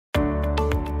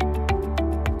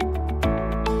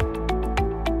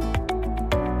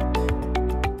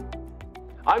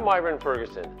I'm Myron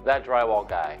Ferguson, that drywall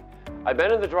guy. I've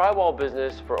been in the drywall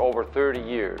business for over 30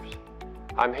 years.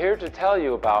 I'm here to tell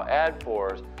you about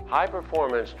Ad4's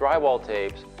high-performance drywall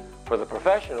tapes for the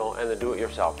professional and the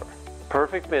do-it-yourselfer.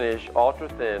 Perfect Finish,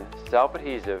 ultra-thin,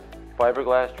 self-adhesive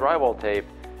fiberglass drywall tape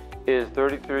is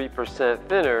 33%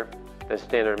 thinner than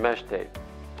standard mesh tape.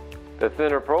 The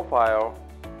thinner profile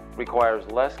requires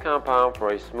less compound for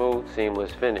a smooth,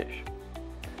 seamless finish.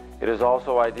 It is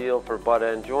also ideal for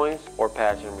butt-end joints or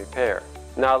patch and repair.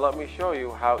 Now let me show you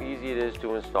how easy it is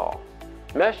to install.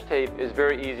 Mesh tape is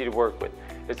very easy to work with.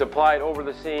 It's applied over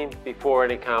the seam before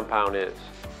any compound is.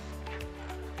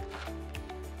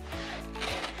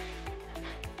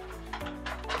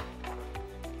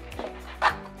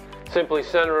 Simply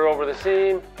center it over the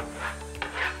seam,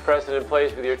 press it in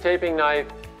place with your taping knife,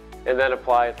 and then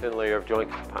apply a thin layer of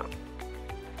joint compound.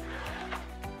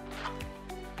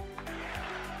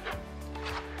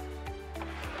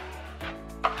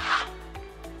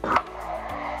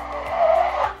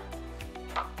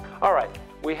 All right,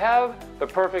 we have the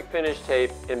Perfect Finish tape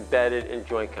embedded in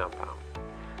joint compound.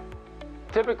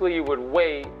 Typically you would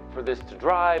wait for this to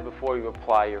dry before you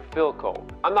apply your fill coat.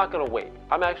 I'm not going to wait.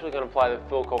 I'm actually going to apply the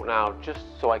fill coat now just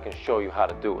so I can show you how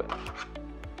to do it.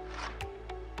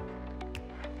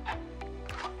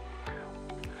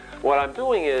 What I'm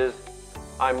doing is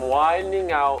I'm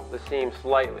widening out the seam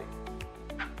slightly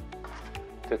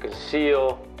to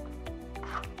conceal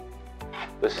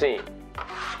the seam.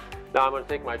 Now I'm going to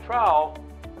take my trowel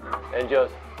and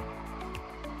just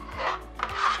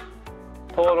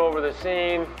pull it over the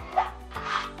seam.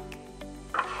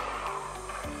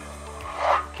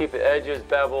 Keep the edges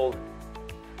beveled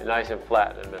and nice and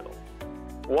flat in the middle.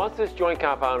 Once this joint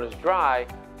compound is dry,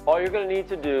 all you're going to need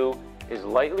to do is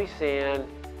lightly sand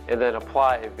and then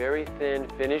apply a very thin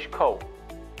finish coat.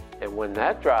 And when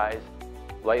that dries,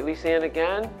 lightly sand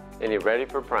again and you're ready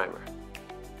for primer.